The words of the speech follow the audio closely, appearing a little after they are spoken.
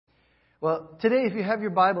Well, today, if you have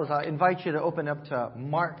your Bibles, I invite you to open up to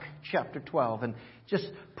Mark chapter 12 and just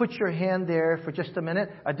put your hand there for just a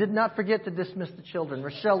minute. I did not forget to dismiss the children.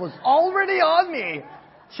 Rochelle was already on me.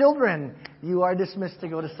 Children, you are dismissed to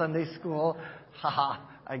go to Sunday school. Haha,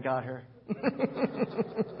 I got her.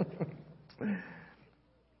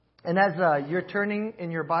 And as you're turning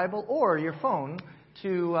in your Bible or your phone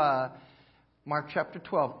to Mark chapter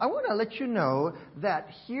 12. I want to let you know that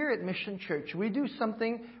here at Mission Church, we do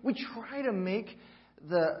something, we try to make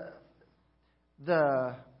the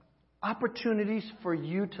opportunities for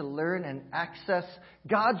you to learn and access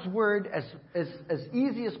God's Word as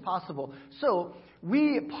easy as possible. So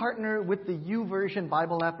we partner with the YouVersion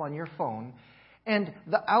Bible app on your phone, and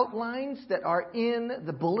the outlines that are in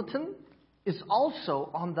the bulletin is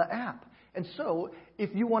also on the app. And so,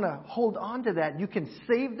 if you want to hold on to that, you can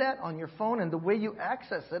save that on your phone. And the way you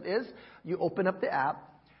access it is you open up the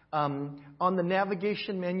app. On the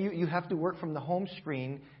navigation menu, you have to work from the home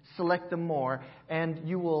screen, select the more, and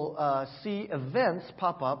you will see events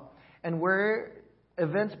pop up. And where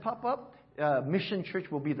events pop up, Mission Church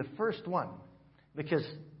will be the first one because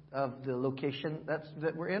of the location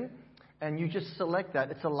that we're in. And you just select that.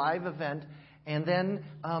 It's a live event. And then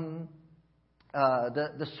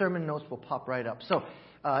the sermon notes will pop right up. So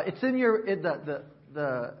it's in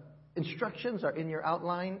the instructions are in your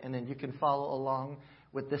outline, and then you can follow along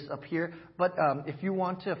with this up here. But if you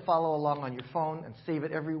want to follow along on your phone and save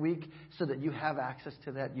it every week so that you have access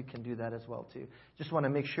to that, you can do that as well too. Just want to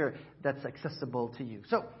make sure that's accessible to you.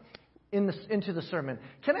 So into the sermon.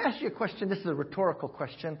 Can I ask you a question? This is a rhetorical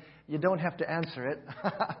question. You don't have to answer it.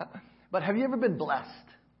 But have you ever been blessed?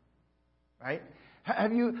 Right?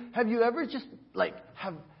 Have you ever just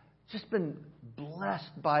been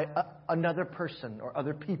blessed by another person or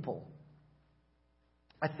other people?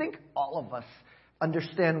 I think all of us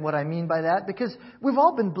understand what I mean by that because we've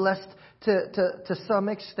all been blessed to some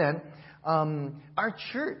extent. Our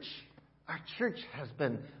church has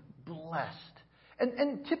been blessed,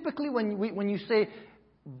 and typically when you say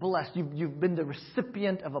blessed, you've been the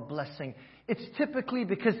recipient of a blessing. It's typically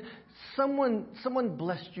because someone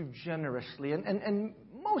blessed you generously, and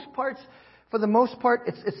for the most part,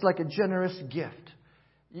 it's like a generous gift.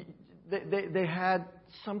 They had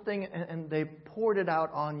something and they poured it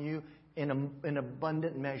out on you in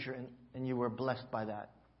abundant measure, and you were blessed by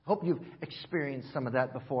that. Hope you've experienced some of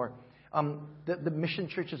that before. The Mission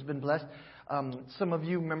Church has been blessed. Some of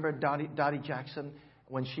you remember Dottie Jackson.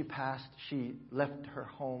 When she passed, she left her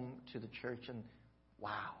home to the church, and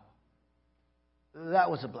wow.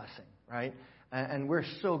 That was a blessing, right? And we're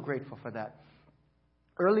so grateful for that.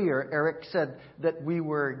 Earlier, Eric said that we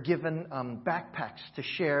were given backpacks to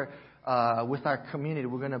share with our community.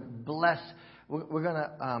 We're going to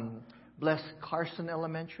bless Carson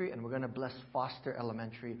Elementary, and we're going to bless Foster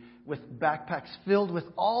Elementary with backpacks filled with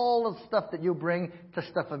all the stuff that you bring to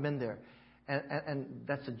stuff them in there. And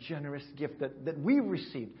that's a generous gift that we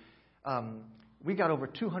received. We got over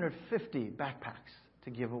 250 backpacks to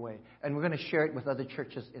give away. And we're going to share it with other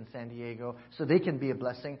churches in San Diego so they can be a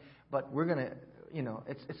blessing. But we're going to,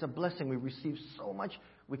 it's a blessing. We receive so much.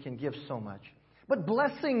 We can give so much. But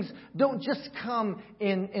blessings don't just come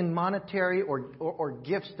in monetary or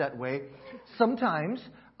gifts that way. Sometimes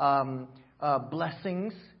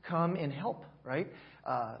blessings come in help, right?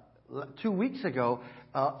 2 weeks ago,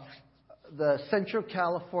 the Central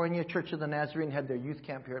California Church of the Nazarene had their youth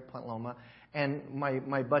camp here at Point Loma. And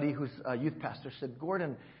my buddy who's a youth pastor said,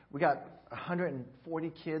 Gordon, we got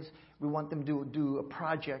 140 kids. We want them to do a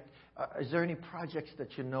project. Is there any projects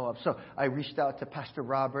that you know of? So I reached out to Pastor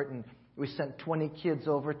Robert, and we sent 20 kids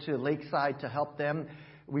over to Lakeside to help them.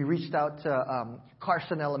 We reached out to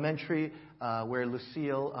Carson Elementary, where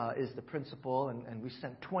Lucille is the principal, and we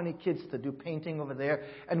sent 20 kids to do painting over there.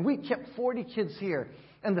 And we kept 40 kids here.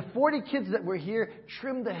 And the 40 kids that were here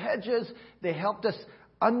trimmed the hedges. They helped us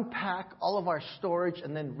unpack all of our storage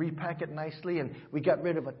and then repack it nicely. And we got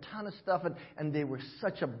rid of a ton of stuff. And they were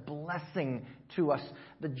such a blessing to us.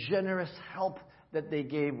 The generous help that they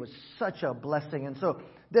gave was such a blessing. And so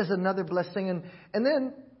there's another blessing. And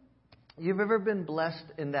then you've ever been blessed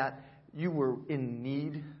in that you were in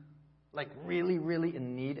need, like really, really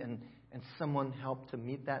in need, and someone helped to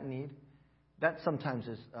meet that need? That sometimes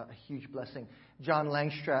is a huge blessing. John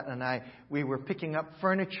Langstrat and I, we were picking up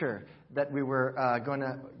furniture that we were going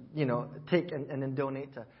to, take and then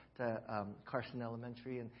donate to Carson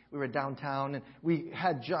Elementary. And we were downtown, and we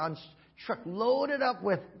had John's truck loaded up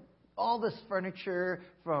with all this furniture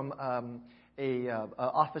from a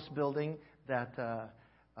office building that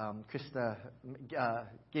Krista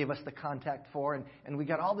gave us the contact for. And we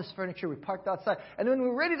got all this furniture. We parked outside. And when we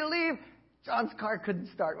were ready to leave, John's car couldn't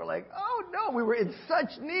start. We're like, oh no, we were in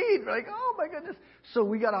such need. We're like, oh my goodness. So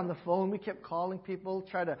we got on the phone. We kept calling people,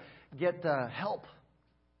 try to get help.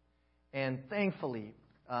 And thankfully,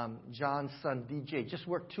 John's son, DJ, just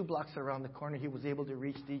worked 2 blocks around the corner. He was able to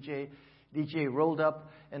reach DJ. DJ rolled up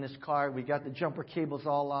in his car. We got the jumper cables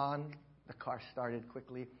all on. The car started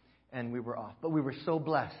quickly, and we were off. But we were so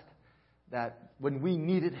blessed that when we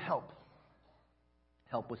needed help,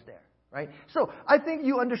 help was there. Right? So I think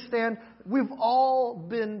you understand we've all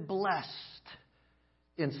been blessed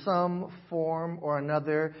in some form or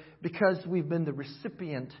another because we've been the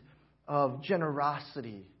recipient of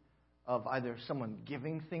generosity, of either someone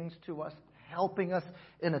giving things to us, helping us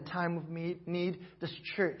in a time of need. This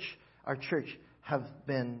church, our church, have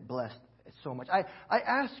been blessed so much. I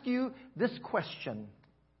ask you this question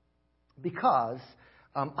because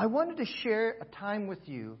I wanted to share a time with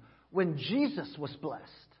you when Jesus was blessed.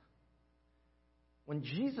 When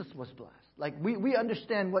Jesus was blessed. Like we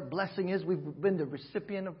understand what blessing is. We've been the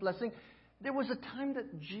recipient of blessing. There was a time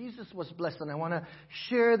that Jesus was blessed, and I want to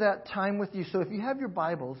share that time with you. So if you have your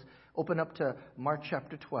Bibles, open up to Mark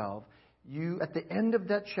chapter 12. At the end of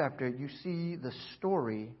that chapter, you see the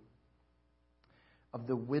story of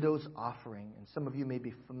the widow's offering. And some of you may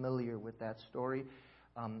be familiar with that story.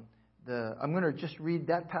 I'm going to just read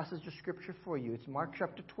that passage of Scripture for you. It's Mark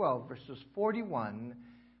chapter 12, verses 41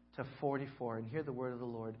 to 44, and hear the word of the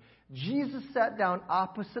Lord. Jesus sat down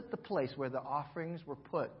opposite the place where the offerings were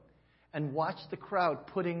put and watched the crowd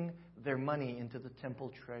putting their money into the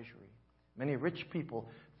temple treasury. Many rich people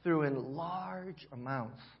threw in large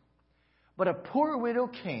amounts. But a poor widow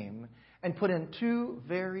came and put in 2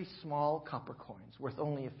 very small copper coins, worth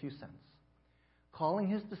only a few cents. Calling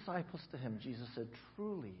his disciples to him, Jesus said,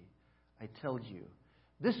 "Truly, I tell you,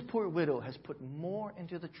 this poor widow has put more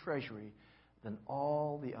into the treasury than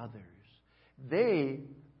all the others. They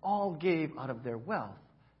all gave out of their wealth,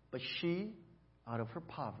 but she, out of her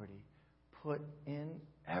poverty, put in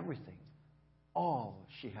everything, all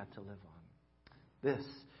she had to live on." This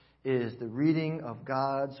is the reading of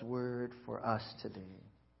God's Word for us today.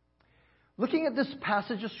 Looking at this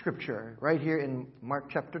passage of Scripture right here in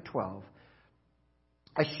Mark chapter 12,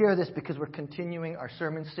 I share this because we're continuing our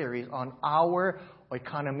sermon series on our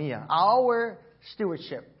oikonomia, our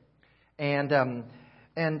stewardship. And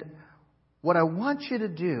what I want you to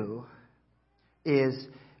do is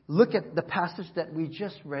look at the passage that we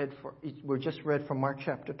just read from Mark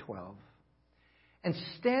chapter 12. And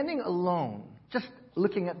standing alone, just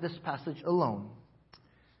looking at this passage alone,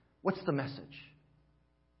 what's the message?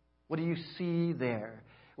 What do you see there?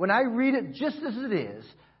 When I read it just as it is,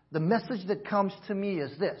 the message that comes to me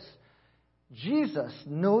is this. Jesus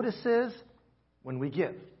notices when we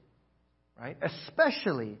give, right?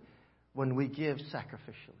 Especially when we give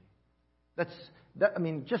sacrificially.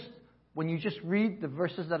 Just when you just read the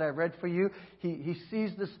verses that I read for you, he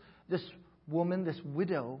sees this woman, this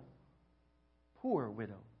widow, poor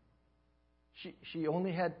widow. She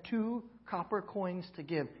only had 2 copper coins to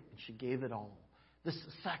give, and she gave it all. This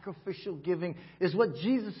sacrificial giving is what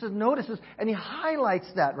Jesus notices, and he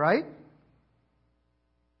highlights that, right?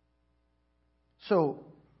 So,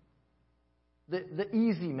 the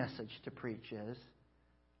easy message to preach is,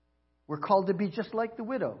 we're called to be just like the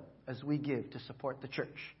widow as we give to support the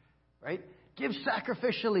church, right? Give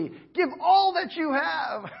sacrificially. Give all that you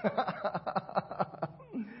have.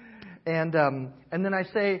 And then I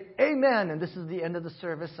say, amen, and this is the end of the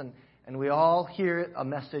service, and we all hear a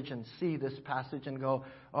message and see this passage and go,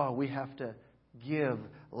 oh, we have to give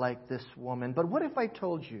like this woman. But what if I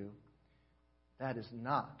told you that is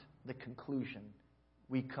not the conclusion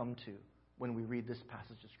we come to when we read this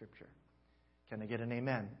passage of Scripture? Can I get an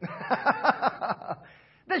amen?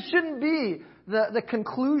 That shouldn't be the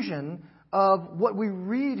conclusion of what we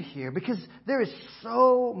read here, because there is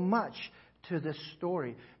so much to this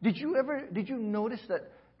story. Did you notice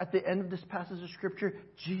that at the end of this passage of Scripture,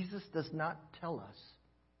 Jesus does not tell us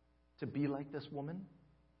to be like this woman?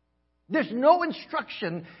 There's no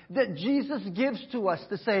instruction that Jesus gives to us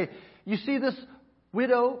to say, you see this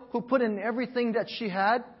widow who put in everything that she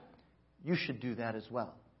had? You should do that as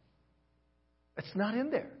well. It's not in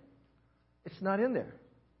there. It's not in there.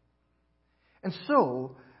 And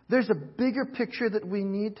so, there's a bigger picture that we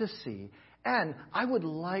need to see. And I would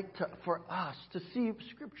like for us to see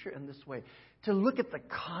Scripture in this way, to look at the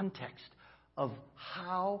context of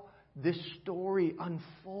how this story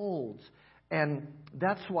unfolds. And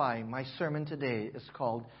that's why my sermon today is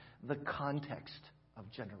called The Context of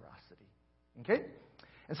Generosity. Okay?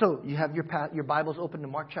 And so you have your Bibles open to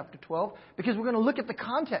Mark chapter 12, because we're going to look at the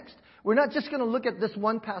context. We're not just going to look at this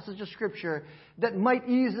one passage of Scripture that might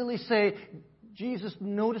easily say, Jesus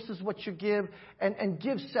notices what you give and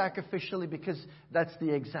gives sacrificially because that's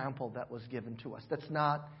the example that was given to us. That's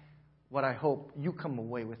not what I hope you come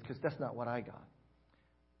away with, because that's not what I got.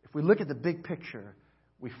 If we look at the big picture,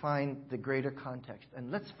 we find the greater context.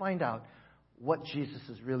 And let's find out what Jesus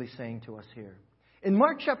is really saying to us here. In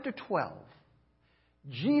Mark chapter 12,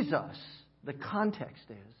 Jesus, the context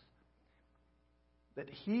is that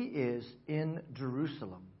he is in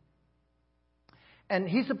Jerusalem. And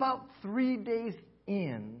he's about 3 days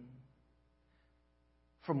in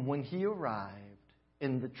from when he arrived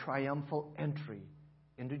in the triumphal entry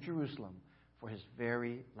into Jerusalem for his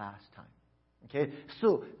very last time. Okay,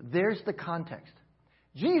 so there's the context.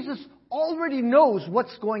 Jesus already knows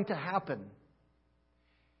what's going to happen.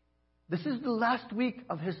 This is the last week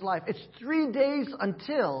of his life. It's 3 days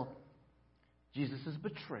until Jesus is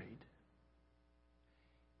betrayed.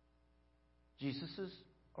 Jesus is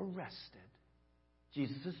arrested.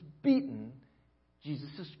 Jesus is beaten. Jesus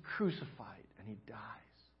is crucified, and he dies.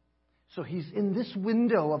 So he's in this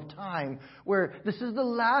window of time where this is the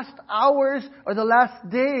last hours or the last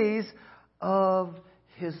days of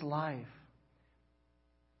his life.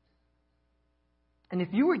 And if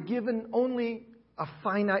you were given only a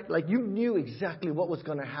finite, like you knew exactly what was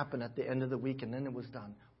going to happen at the end of the week and then it was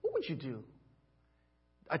done, what would you do?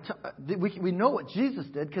 We know what Jesus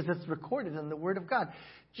did because it's recorded in the Word of God.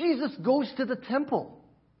 Jesus goes to the temple.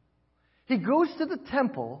 He goes to the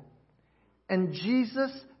temple and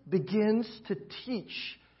Jesus begins to teach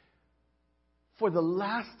for the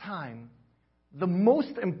last time the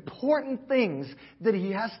most important things that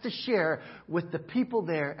he has to share with the people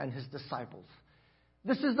there and his disciples.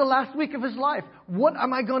 This is the last week of his life. What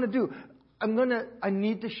am I going to do? I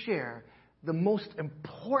need to share the most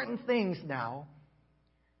important things now.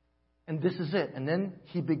 And this is it. And then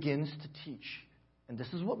he begins to teach. And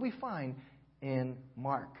this is what we find in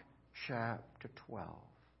Mark chapter 12.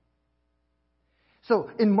 So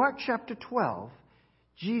in Mark chapter 12,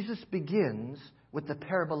 Jesus begins with the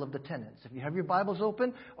parable of the tenants. If you have your Bibles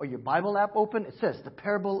open or your Bible app open, it says the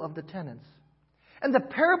parable of the tenants. And the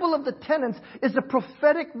parable of the tenants is a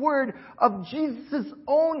prophetic word of Jesus'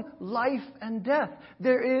 own life and death.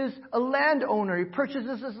 There is a landowner. He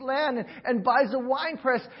purchases his land and buys a wine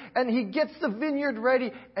press, and he gets the vineyard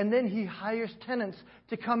ready, and then he hires tenants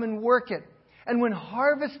to come and work it. And when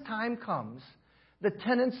harvest time comes, the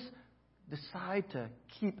tenants decide to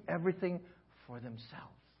keep everything for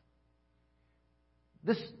themselves.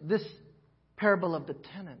 This parable of the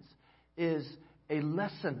tenants is a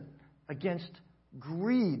lesson against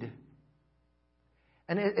greed.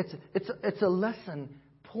 And it's a lesson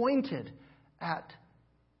pointed at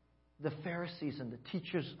the Pharisees and the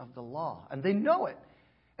teachers of the law. And they know it.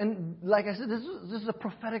 And like I said, this is a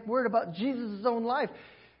prophetic word about Jesus' own life.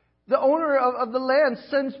 The owner of the land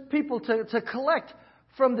sends people to collect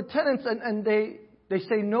from the tenants, and they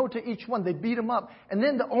say no to each one. They beat them up. And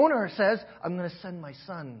then the owner says, I'm going to send my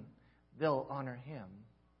son. They'll honor him.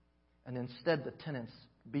 And instead the tenants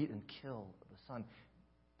beat and kill the son.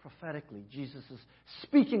 Prophetically, Jesus is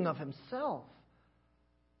speaking of himself.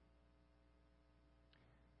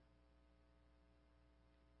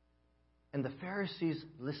 And the Pharisees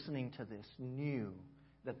listening to this knew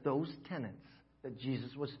that those tenants that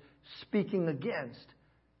Jesus was speaking against,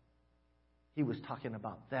 he was talking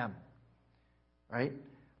about them. Right?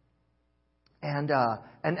 And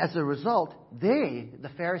as a result, the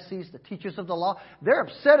Pharisees, the teachers of the law, they're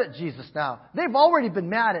upset at Jesus now. They've already been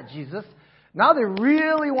mad at Jesus. Now they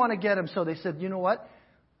really want to get him. So they said, you know what?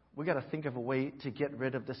 We've got to think of a way to get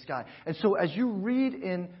rid of this guy. And so as you read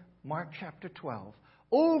in Mark chapter 12,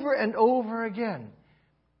 over and over again,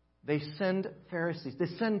 they send Pharisees, they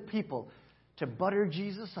send people to butter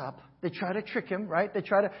Jesus up. They try to trick him, right? They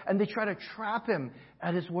try to trap him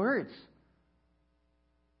at his words.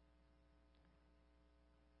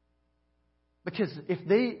 Because if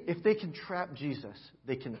they can trap Jesus,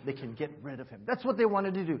 they can get rid of him. That's what they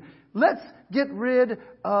wanted to do. Let's get rid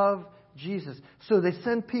of Jesus. So they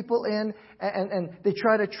send people in and they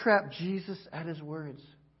try to trap Jesus at his words.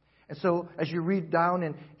 And so as you read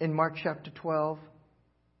down in Mark chapter 12,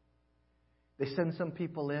 they send some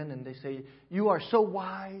people in and they say, you are so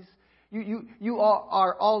wise. You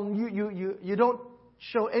don't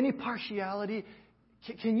show any partiality.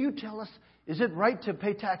 Can you tell us, is it right to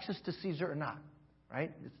pay taxes to Caesar or not?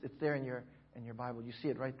 Right? It's there in your Bible. You see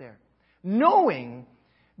it right there. Knowing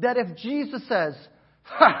that if Jesus says,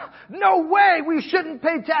 no way, we shouldn't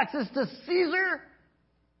pay taxes to Caesar,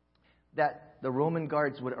 that the Roman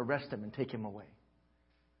guards would arrest him and take him away.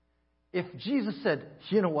 If Jesus said,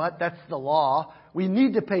 you know what, that's the law, we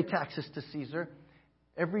need to pay taxes to Caesar,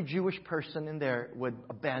 Every Jewish person in there would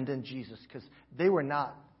abandon Jesus because they were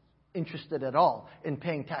not interested at all in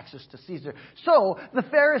paying taxes to Caesar. So the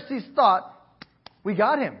Pharisees thought, we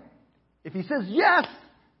got him. If he says yes,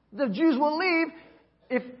 the Jews will leave.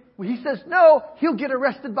 If he says no, he'll get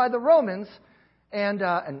arrested by the Romans. And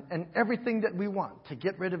everything that we want to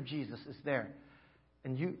get rid of Jesus is there.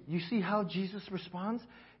 And you see how Jesus responds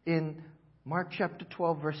in Mark chapter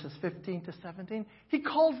 12, verses 15 to 17. He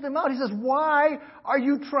calls them out. He says, why are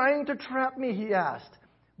you trying to trap me? He asked.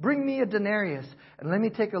 Bring me a denarius and let me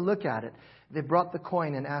take a look at it. They brought the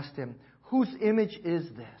coin and asked him, whose image is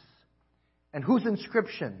this? And whose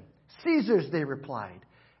inscription? Caesar's, they replied.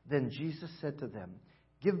 Then Jesus said to them,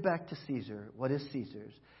 give back to Caesar what is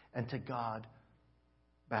Caesar's, and to God,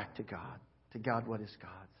 back to God. To God what is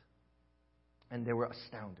God's. And they were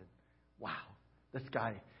astounded. Wow, this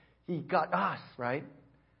guy, he got us, right?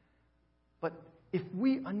 But if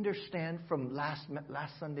we understand from last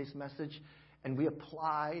Sunday's message and we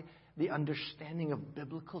apply the understanding of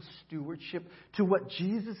biblical stewardship to what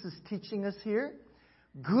Jesus is teaching us here,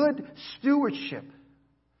 good stewardship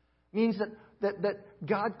means that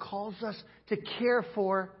God calls us to care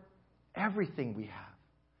for everything we have.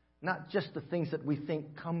 Not just the things that we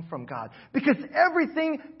think come from God. Because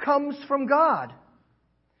everything comes from God.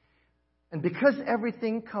 And because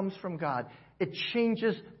everything comes from God, it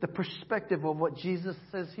changes the perspective of what Jesus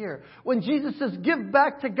says here. When Jesus says, give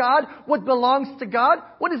back to God what belongs to God,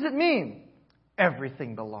 what does it mean?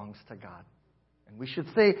 Everything belongs to God. And we should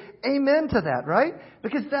say amen to that, right?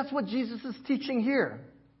 Because that's what Jesus is teaching here.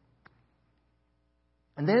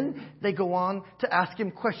 And then they go on to ask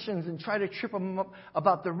him questions and try to trip him up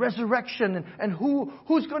about the resurrection and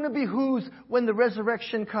who's going to be whose when the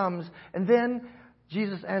resurrection comes. And then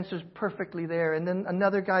Jesus answers perfectly there. And then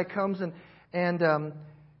another guy comes and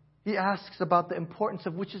he asks about the importance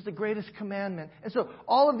of which is the greatest commandment. And so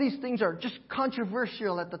all of these things are just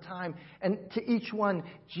controversial at the time. And to each one,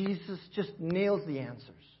 Jesus just nails the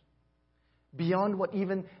answers. Beyond what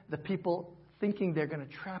even the people thinking they're going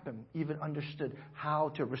to trap him even understood how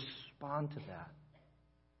to respond to that.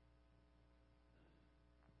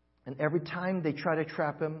 And every time they try to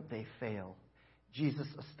trap him, they fail. Jesus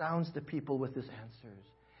astounds the people with his answers.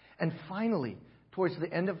 And finally, towards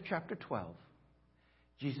the end of chapter 12,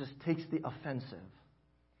 Jesus takes the offensive.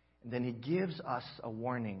 And then he gives us a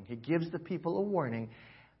warning. He gives the people a warning.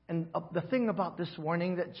 And the thing about this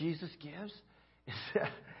warning that Jesus gives is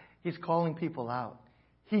that he's calling people out.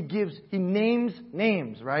 He names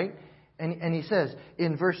names, right? And he says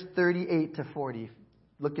in verse 38 to 40,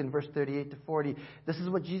 look in verse 38 to 40, this is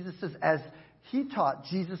what Jesus says. As he taught,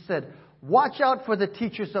 Jesus said, watch out for the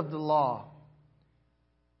teachers of the law.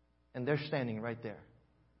 And they're standing right there,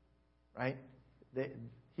 right?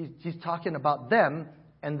 He's talking about them,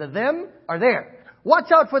 and the them are there. Watch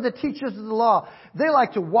out for the teachers of the law. They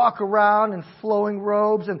like to walk around in flowing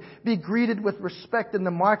robes and be greeted with respect in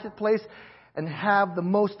the marketplace and have the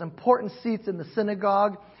most important seats in the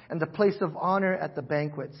synagogue and the place of honor at the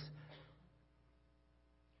banquets.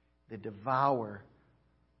 They devour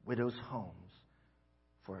widows' homes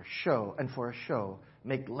for a show,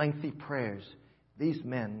 make lengthy prayers. These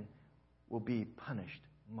men will be punished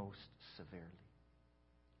most severely.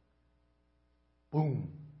 Boom.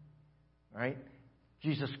 Right?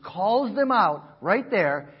 Jesus calls them out right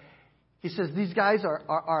there. He says these guys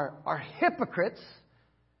are hypocrites.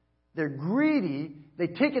 They're greedy. They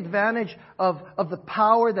take advantage of the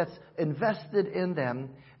power that's invested in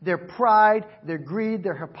them. Their pride, their greed,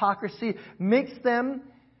 their hypocrisy makes them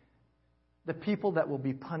the people that will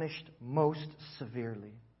be punished most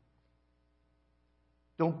severely.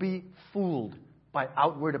 Don't be fooled by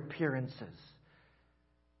outward appearances.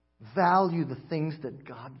 Value the things that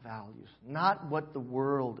God values, not what the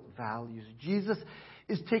world values. Jesus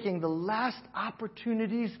is taking the last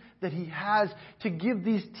opportunities that he has to give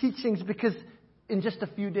these teachings because in just a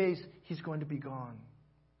few days he's going to be gone.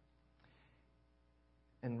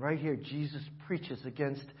 And right here, Jesus preaches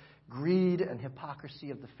against greed and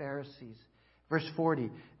hypocrisy of the Pharisees. Verse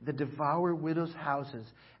 40, they devour widows' houses,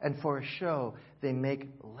 and for a show they make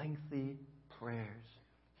lengthy prayers.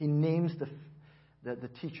 He names the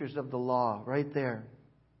teachers of the law right there.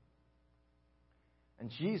 And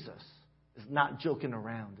Jesus is not joking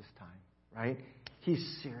around this time, right?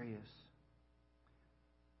 He's serious.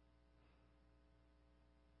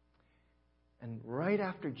 And right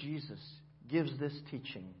after Jesus gives this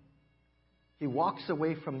teaching, he walks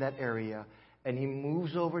away from that area and he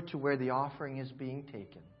moves over to where the offering is being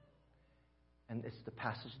taken. And it's the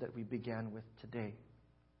passage that we began with today,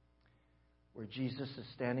 where Jesus is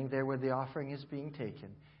standing there where the offering is being taken,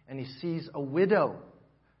 and he sees a widow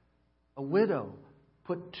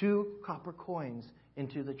put 2 copper coins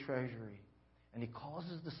into the treasury. And he calls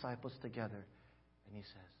his disciples together and he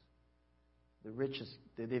says, the riches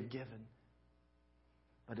that they've given.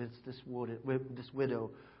 But it's this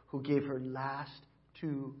widow who gave her last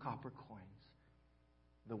 2 copper coins.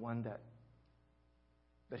 The one that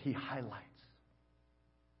he highlights.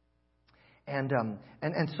 And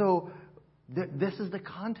so this is the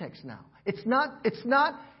context now. It's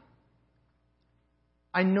not,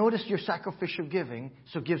 I noticed your sacrificial giving,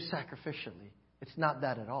 so give sacrificially. It's not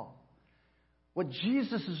that at all. What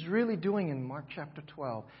Jesus is really doing in Mark chapter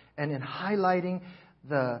 12 and in highlighting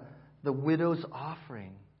the widow's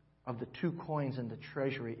offering of the 2 coins in the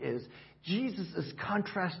treasury is Jesus is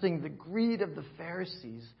contrasting the greed of the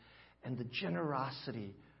Pharisees and the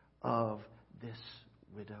generosity of this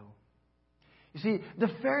widow. You see, the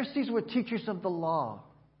Pharisees were teachers of the law.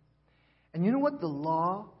 And you know what the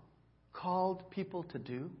law called people to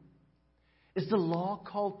do? Is the law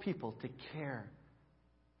called people to care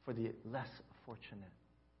for the less fortunate.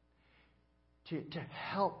 To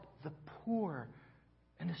help the poor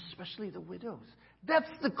and especially the widows. That's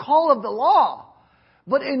the call of the law.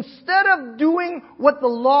 But instead of doing what the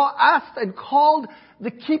law asked and called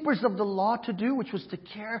the keepers of the law to do, which was to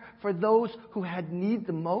care for those who had need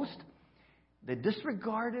the most, they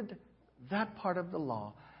disregarded that part of the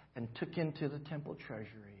law and took into the temple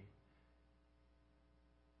treasury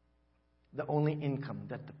the only income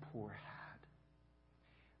that the poor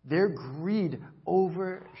had. Their greed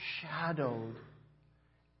overshadowed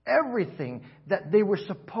everything that they were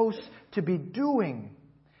supposed to be doing.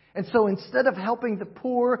 And so instead of helping the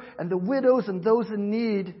poor and the widows and those in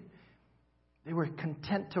need, they were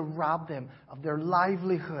content to rob them of their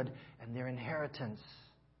livelihood and their inheritance.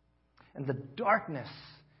 And the darkness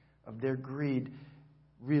of their greed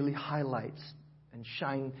really highlights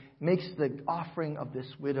and makes the offering of this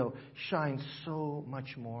widow shine so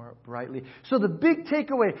much more brightly. So the big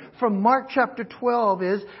takeaway from Mark chapter 12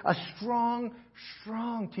 is a strong,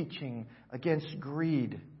 strong teaching against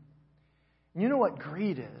greed. You know what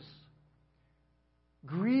greed is?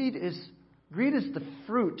 Greed is the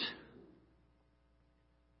fruit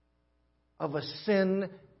of a sin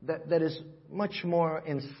that is much more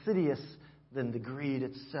insidious than the greed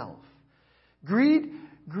itself.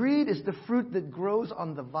 Greed is the fruit that grows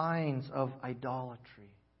on the vines of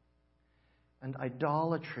idolatry. And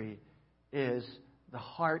idolatry is the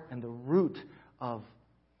heart and the root of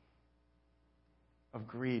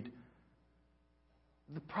greed.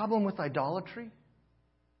 The problem with idolatry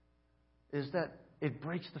is that it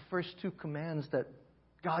breaks the first 2 commands that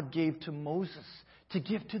God gave to Moses to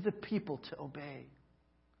give to the people to obey.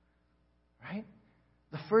 Right?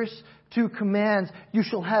 The first 2 commands, you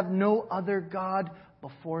shall have no other God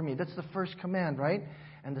before me. That's the first command, right?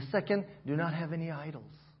 And the second, do not have any idols.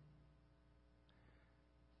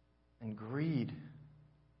 And greed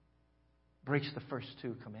breaks the first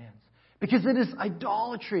 2 commands. Because it is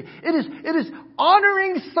idolatry. It is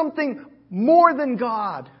honoring something more than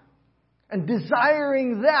God. And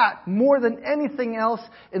desiring that more than anything else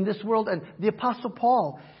in this world. And the Apostle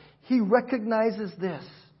Paul, he recognizes this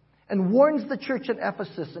and warns the church at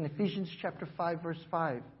Ephesus in Ephesians chapter 5, verse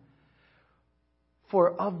 5.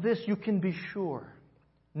 For of this you can be sure.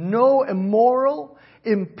 No immoral,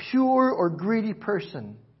 impure, or greedy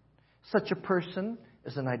person, such a person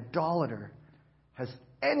as an idolater, has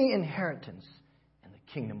any inheritance in the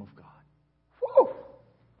kingdom of God. Whew!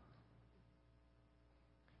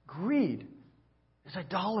 Greed is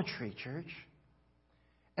idolatry, church.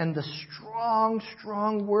 And the strong,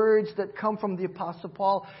 strong words that come from the Apostle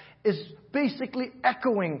Paul is basically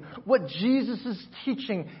echoing what Jesus is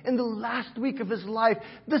teaching in the last week of his life.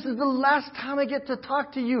 This is the last time I get to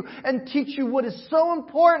talk to you and teach you what is so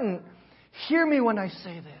important. Hear me when I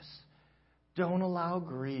say this. Don't allow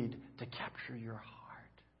greed to capture your heart.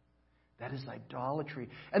 That is idolatry.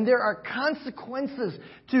 And there are consequences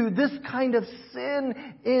to this kind of sin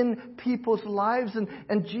in people's lives.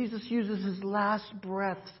 And Jesus uses his last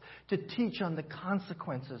breaths to teach on the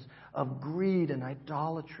consequences of greed and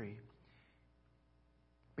idolatry.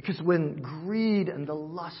 Because when greed and the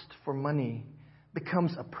lust for money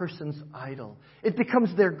becomes a person's idol, it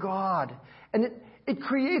becomes their God. And it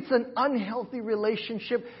creates an unhealthy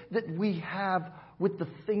relationship that we have with the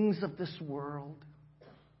things of this world.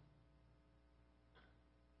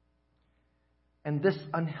 And this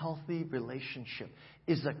unhealthy relationship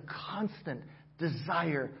is a constant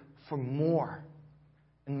desire for more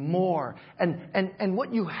and more. And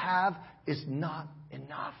what you have is not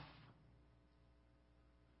enough.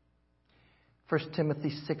 1 Timothy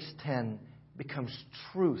 6:10 becomes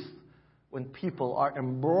truth when people are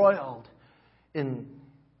embroiled in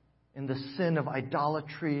in the sin of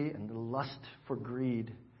idolatry and the lust for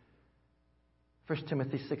greed. 1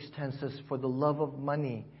 Timothy 6:10 says, "For the love of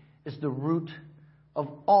money is the root of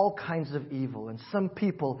all kinds of evil, and some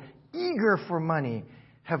people, eager for money,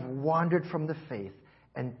 have wandered from the faith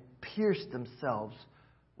and pierced themselves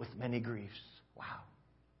with many griefs." Wow.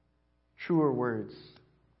 Truer words.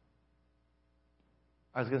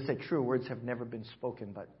 I was going to say truer words have never been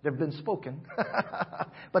spoken, but they've been spoken.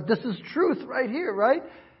 But this is truth right here, right?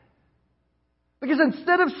 Because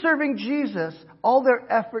instead of serving Jesus, all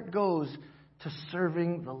their effort goes to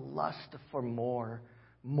serving the lust for more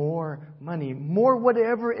money, more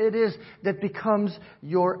whatever it is that becomes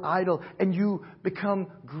your idol, and you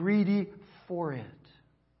become greedy for it.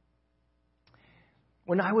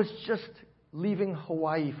 When I was just leaving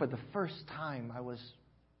Hawaii for the first time, I was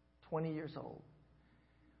 20 years old.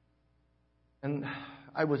 And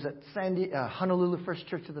I was at Honolulu First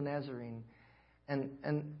Church of the Nazarene.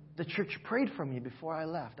 And the church prayed for me before I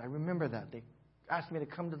left. I remember that. They asked me to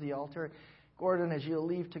come to the altar. "Gordon, as you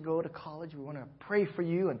leave to go to college, we want to pray for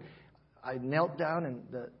you." And I knelt down, and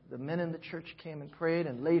the men in the church came and prayed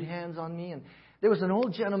and laid hands on me. And there was an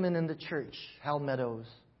old gentleman in the church, Hal Meadows.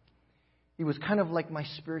 He was kind of like my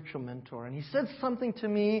spiritual mentor. And he said something to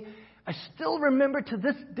me I still remember to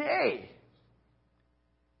this day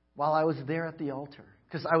while I was there at the altar.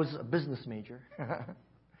 Because I was a business major.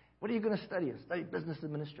 "What are you going to study?" "I study business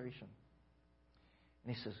administration."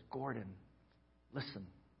 And he says, "Gordon, listen.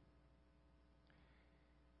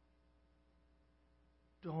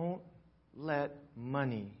 Don't let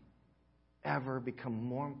money ever become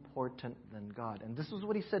more important than God." And this is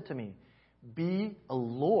what he said to me. "Be a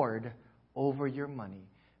lord over your money.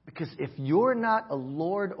 Because if you're not a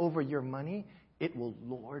lord over your money, it will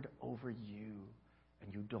lord over you.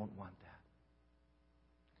 And you don't want that."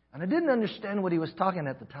 And I didn't understand what he was talking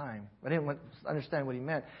at the time. I didn't understand what he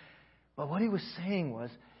meant. But what he was saying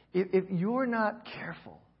was, if you're not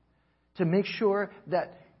careful to make sure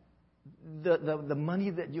that the money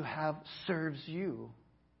that you have serves you,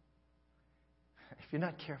 if you're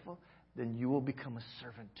not careful, then you will become a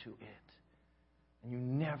servant to it. And you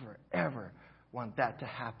never, ever want that to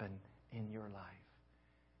happen in your life.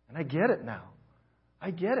 And I get it now. I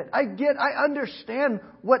get it. I understand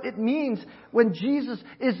what it means when Jesus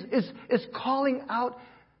is calling out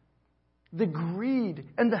the greed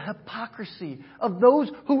and the hypocrisy of those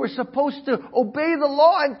who were supposed to obey the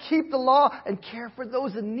law and keep the law and care for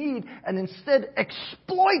those in need, and instead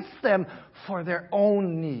exploits them for their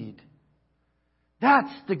own need.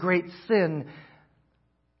 That's the great sin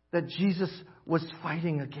that Jesus was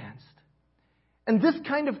fighting against. And this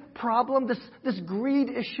kind of problem, this greed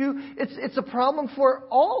issue, it's a problem for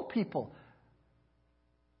all people.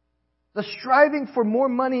 The striving for more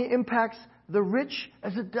money impacts the rich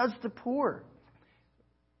as it does the poor.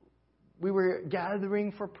 We were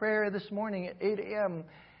gathering for prayer this morning at 8 a.m.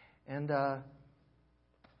 And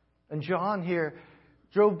John here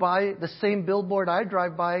drove by the same billboard I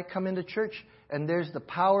drive by, come into church, and there's the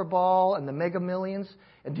Powerball and the Mega Millions.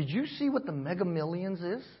 And did you see what the Mega Millions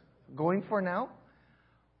is going for now?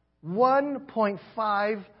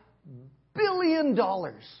 $1.5 billion.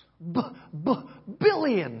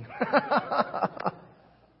 Billion.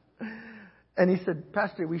 And he said,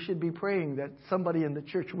 "Pastor, we should be praying that somebody in the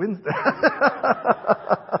church wins that."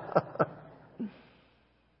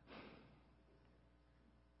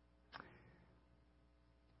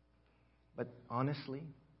 But honestly,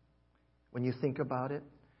 when you think about it,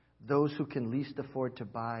 those who can least afford to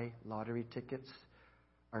buy lottery tickets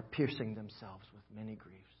are piercing themselves with many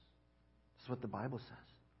griefs. That's what the Bible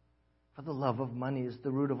says. "For the love of money is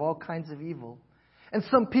the root of all kinds of evil. And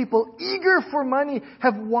some people, eager for money,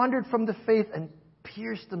 have wandered from the faith and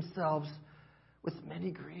pierced themselves with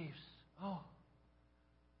many griefs." Oh,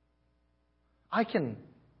 I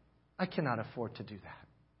cannot afford to do that.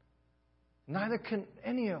 Neither can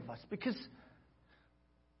any of us, because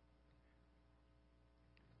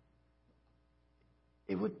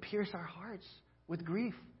it would pierce our hearts with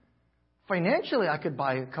grief. Financially, I could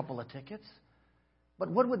buy a couple of tickets. But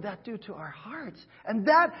what would that do to our hearts? And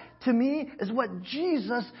that, to me, is what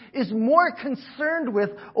Jesus is more concerned with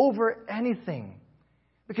over anything.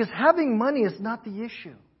 Because having money is not the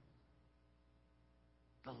issue.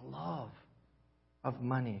 The love of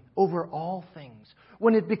money over all things.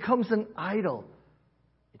 When it becomes an idol,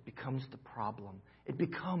 it becomes the problem. It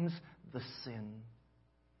becomes the sin.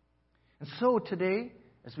 And so today,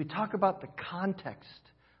 as we talk about the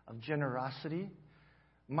context of generosity,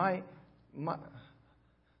 my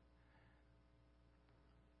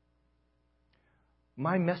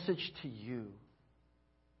message to you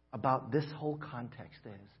about this whole context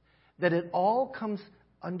is that it all comes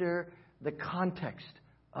under the context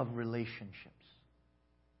of relationships.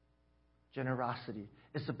 Generosity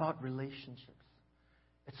is about relationships.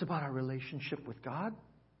 It's about our relationship with God,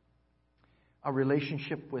 our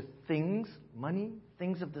relationship with things, money,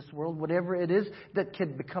 things of this world, whatever it is that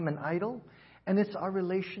can become an idol, and it's our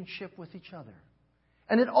relationship with each other.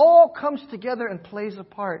 And it all comes together and plays a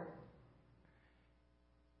part.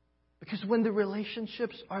 Because when the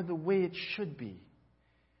relationships are the way it should be,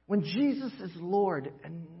 when Jesus is Lord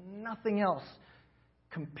and nothing else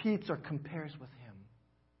competes or compares with Him,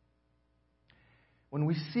 when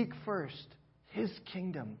we seek first His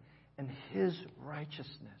kingdom and His righteousness,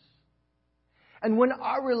 and when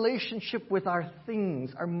our relationship with our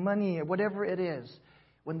things, our money, or whatever it is,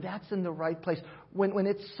 when that's in the right place, when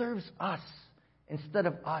it serves us instead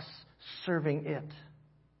of us serving it,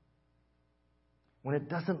 when it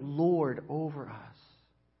doesn't lord over us,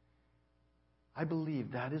 I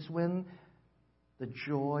believe that is when the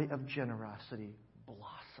joy of generosity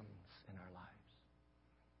blossoms in our lives.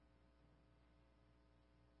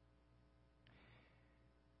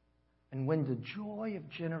 And when the joy of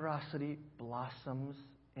generosity blossoms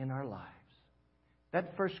in our lives,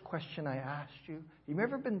 that first question I asked you, have you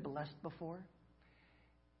ever been blessed before?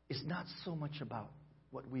 Is not so much about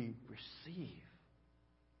what we receive.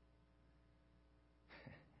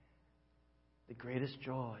 The greatest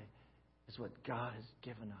joy is what God has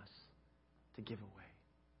given us to give away.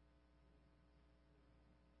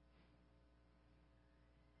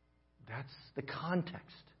 That's the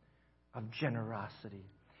context of generosity.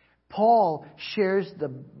 Paul shares the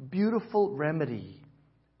beautiful remedy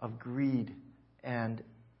of greed and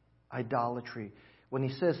idolatry when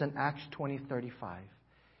he says in Acts 20:35,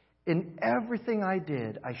 "In everything I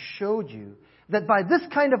did, I showed you that by this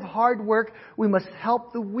kind of hard work we must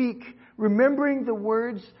help the weak, remembering the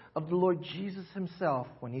words of the Lord Jesus Himself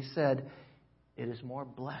when He said, 'It is more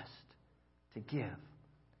blessed to give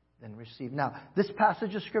than receive.'" Now, this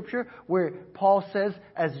passage of Scripture where Paul says,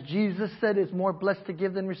 as Jesus said, it's more blessed to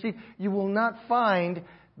give than receive, you will not find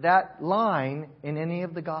that line in any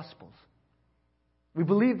of the Gospels. We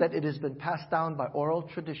believe that it has been passed down by oral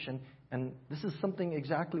tradition, and this is something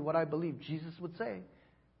exactly what I believe Jesus would say.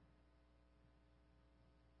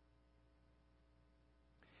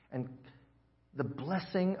 And the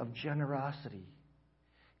blessing of generosity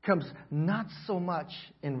comes not so much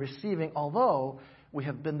in receiving, although we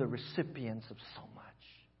have been the recipients of so much.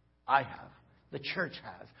 I have. The church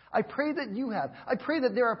has. I pray that you have. I pray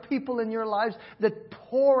that there are people in your lives that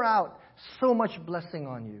pour out so much blessing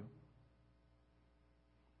on you.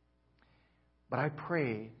 But I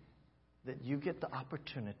pray that you get the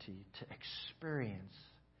opportunity to experience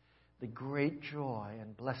the great joy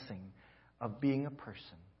and blessing of being a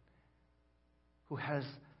person who has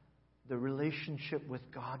the relationship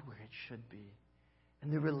with God where it should be,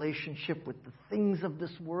 and the relationship with the things of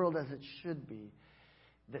this world as it should be,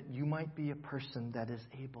 that you might be a person that is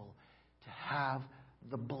able to have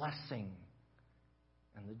the blessing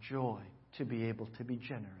and the joy to be able to be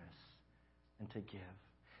generous and to give.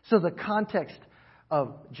 So the context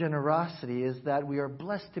of generosity is that we are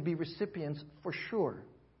blessed to be recipients for sure.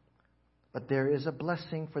 But there is a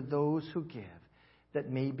blessing for those who give that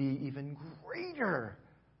may be even greater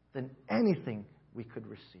than anything we could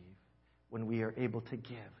receive when we are able to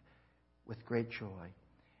give with great joy.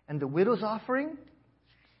 And the widow's offering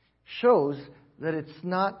shows that it's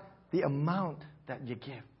not the amount that you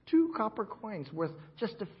give. 2 copper coins worth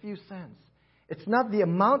just a few cents. It's not the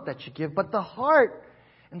amount that you give, but the heart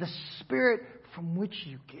and the spirit from which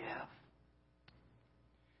you give.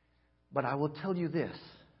 But I will tell you this,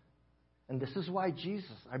 and this is why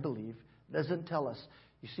Jesus, I believe, doesn't tell us,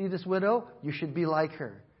 you see this widow, you should be like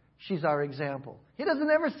her. She's our example. He doesn't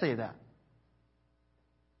ever say that.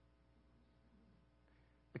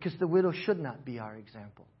 Because the widow should not be our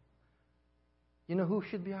example. You know who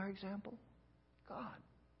should be our example? God.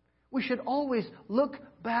 We should always look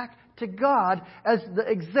back to God as the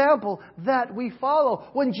example that we follow.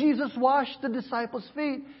 When Jesus washed the disciples'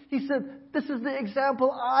 feet, He said, "This is the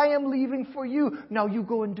example I am leaving for you. Now you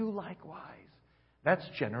go and do likewise." That's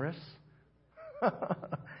generous.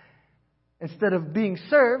 Instead of being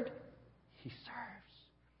served, He serves.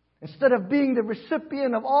 Instead of being the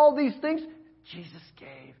recipient of all these things, Jesus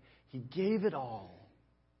gave. He gave it all.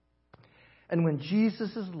 And when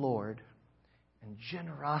Jesus is Lord and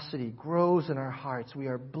generosity grows in our hearts, we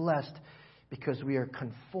are blessed because we are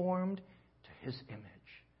conformed to His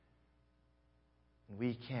image. And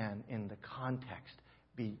we can, in the context,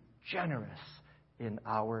 be generous in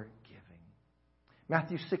our giving.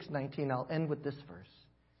 Matthew 6:19, I'll end with this verse.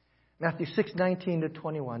 Matthew 6:19 to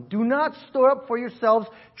 21. "Do not store up for yourselves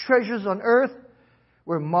treasures on earth,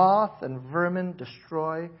 where moth and vermin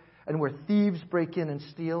destroy, and where thieves break in and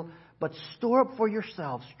steal. But store up for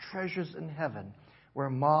yourselves treasures in heaven, where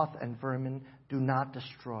moth and vermin do not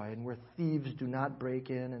destroy, and where thieves do not break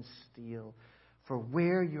in and steal. For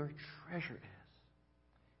where your treasure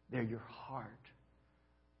is, there your heart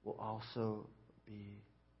will also be.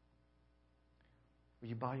 Will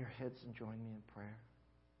you bow your heads and join me in prayer?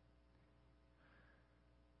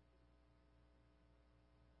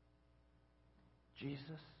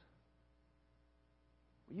 Jesus,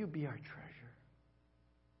 will you be our treasure?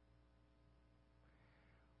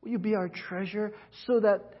 Will you be our treasure so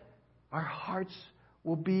that our hearts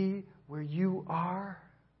will be where you are?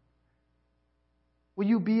 Will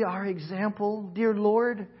you be our example, dear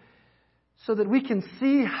Lord, so that we can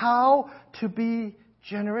see how to be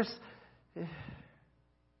generous?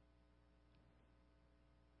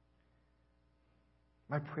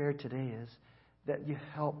 My prayer today is that you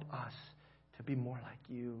help us to be more like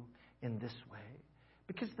you in this way.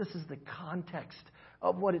 Because this is the context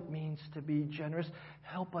of what it means to be generous.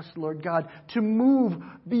 Help us, Lord God, to move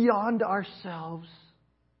beyond ourselves.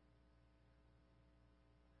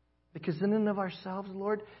 Because in and of ourselves,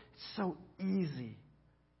 Lord, it's so easy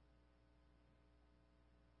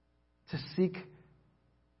to seek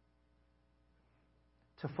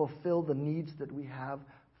to fulfill the needs that we have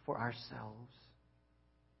for ourselves.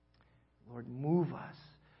 Lord, move us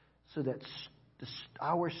so that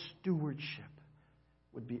our stewardship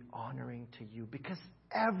would be honoring to you, because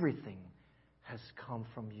everything has come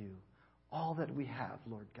from you. All that we have,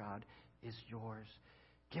 Lord God, is yours.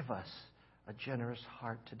 Give us a generous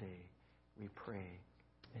heart today, we pray,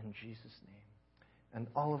 in Jesus' name. And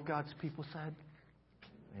all of God's people said,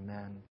 amen.